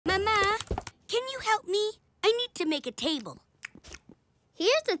can you help me? I need to make a table.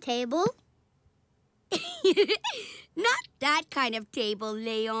 Here's a table. Not that kind of table,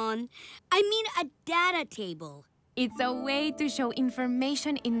 Leon. I mean a data table. It's a way to show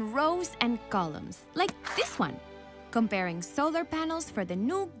information in rows and columns, like this one, comparing solar panels for the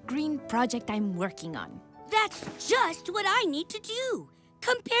new green project I'm working on. That's just what I need to do.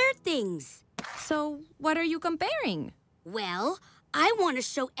 Compare things. So, what are you comparing? Well, I want to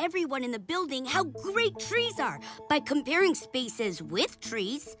show everyone in the building how great trees are by comparing spaces with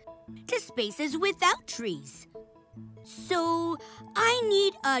trees to spaces without trees. So, I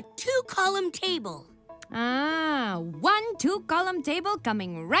need a 2-column table. Ah, 1 2-column table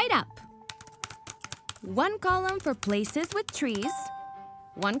coming right up. 1 column for places with trees,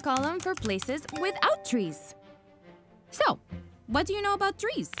 1 column for places without trees. So, what do you know about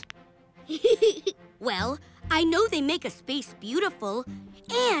trees? Well, I know they make a space beautiful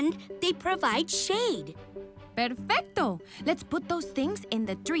and they provide shade. Perfecto! Let's put those things in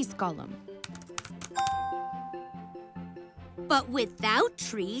the trees column. But without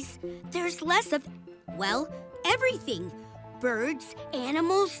trees, there's less of, well, everything. Birds,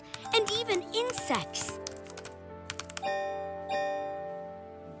 animals, and even insects.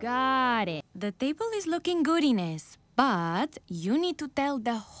 Got it. The table is looking good, Inez. But you need to tell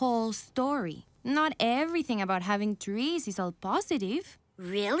the whole story. Not everything about having trees is all positive.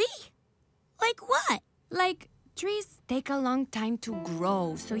 Really? Like what? Like, trees take a long time to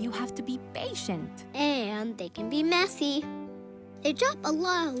grow, so you have to be patient. And they can be messy. They drop a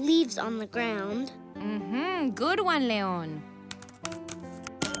lot of leaves on the ground. Good one, Leon.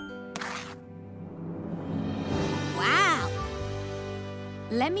 Wow!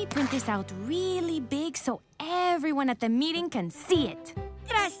 Let me print this out really big so everyone at the meeting can see it.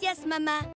 Gracias, Mama.